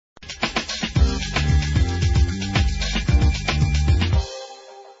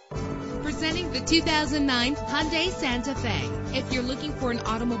2009 Hyundai Santa Fe. If you're looking for an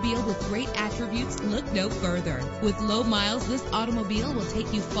automobile with great attributes, look no further. With low miles, this automobile will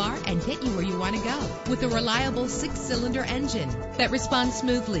take you far and get you where you want to go. With a reliable 6-cylinder engine that responds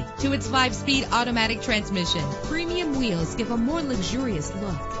smoothly to its 5-speed automatic transmission, premium wheels give a more luxurious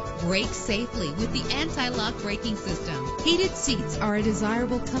look. Brake safely with the anti-lock braking system. Heated seats are a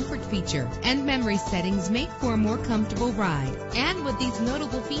desirable comfort feature, and memory settings make for a more comfortable ride. And with these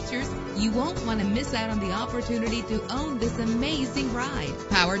notable features, you won't want to miss out on the opportunity to own this amazing ride.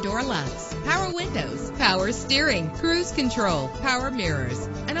 Power door locks, power windows, power steering, cruise control, power mirrors,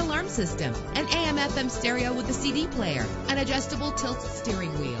 an alarm system, an AM/FM stereo with a CD player, an adjustable tilt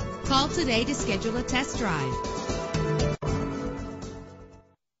steering wheel. Call today to schedule a test drive.